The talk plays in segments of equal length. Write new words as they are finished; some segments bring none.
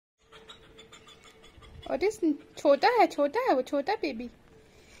Otis छोटा है वो, छोटा बेबी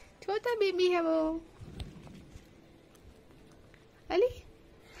है वो। अली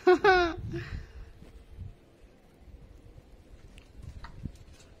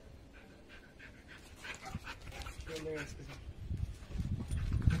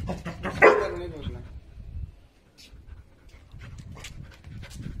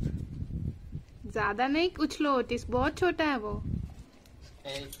ज्यादा नहीं उछलो ओटिस, बहुत छोटा है वो।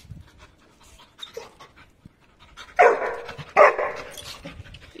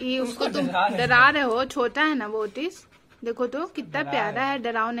 ये उसको तुम डरा रहे हो, छोटा है ना वो ओटिस। देखो तो कितना प्यारा है,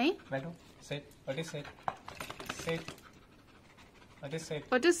 डराओ नहीं।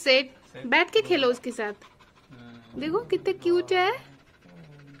 ओटिस सेट, बैठ के खेलो उसके साथ। देखो कितना क्यूट है,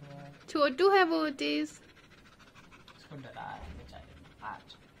 छोटू है वो ओटिस।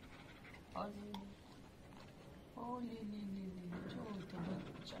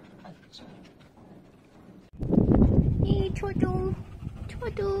 ये छोटू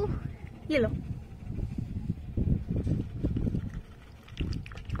ये लो।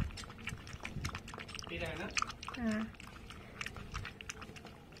 हाँ।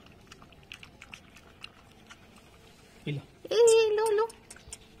 लो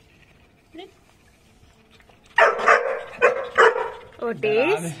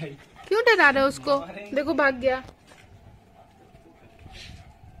ओटिस क्यों डरा रहे हो उसको? देखो भाग गया।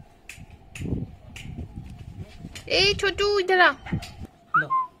 ए छोटू इधर आ। लो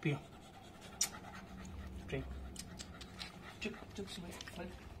पियो।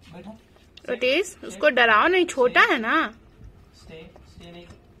 बैठो। ओटिस उसको डराओ नहीं, छोटा है ना।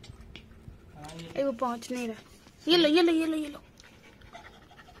 वो पहुंच नहीं रहा। ये लो।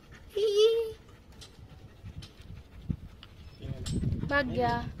 भाग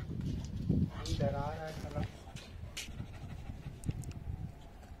गया। डरा रहा है साला।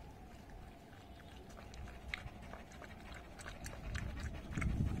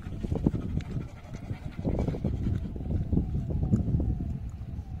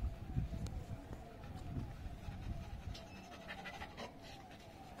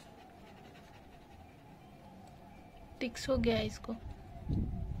 टिक्स हो गया इसको।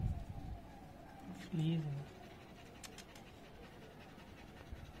 प्लीज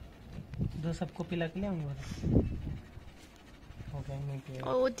दो सबको पिला के ले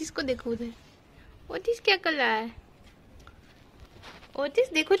और ओटिस को देखो उधर। ओटिस क्या कर रहा है?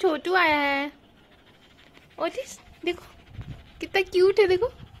 ओटिस देखो छोटू आया है। ओटिस देखो कितना क्यूट है,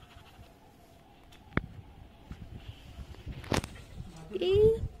 देखो।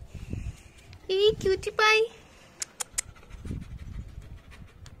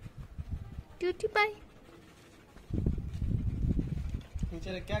 Cutie pie.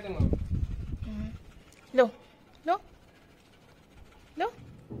 नीचे क्या करूँगा? लो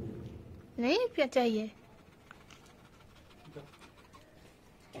नहीं क्या चाहिए?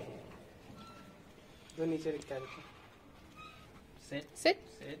 दो नीचे क्या? सेट।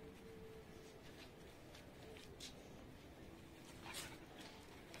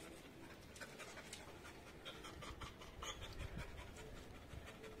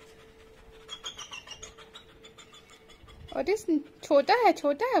 ओटिस छोटा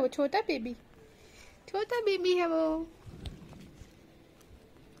है वो, छोटा बेबी है वो।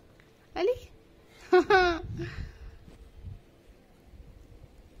 अली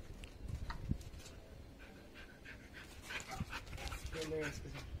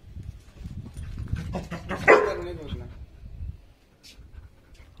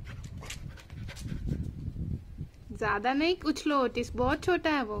ज्यादा नहीं उछलो ओटिस, बहुत छोटा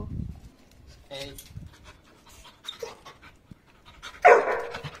है वो।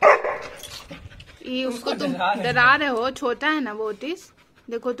 ये उसको तुम डरा रहे हो, छोटा है ना वो ओटिस।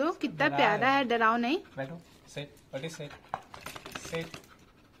 देखो तो कितना प्यारा है, डराओ नहीं। बैठो। ओटिस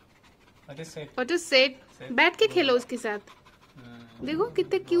सेट, बैठ के खेलो उसके साथ। देखो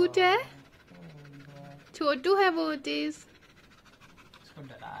कितना क्यूट है, छोटू है वो ओटिस।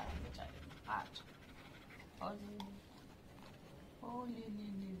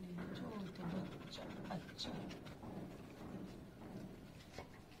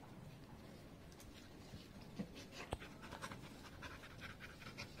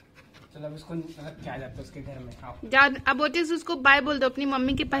 चलो अब इसको क्या जाता है उसके घर में। आओ जा, अब ओटिस उसको बाय बोल दो, अपनी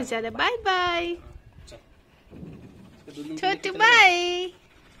मम्मी के पास जा रहा है। बाय छोटू, बाय।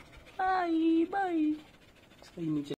 बाय।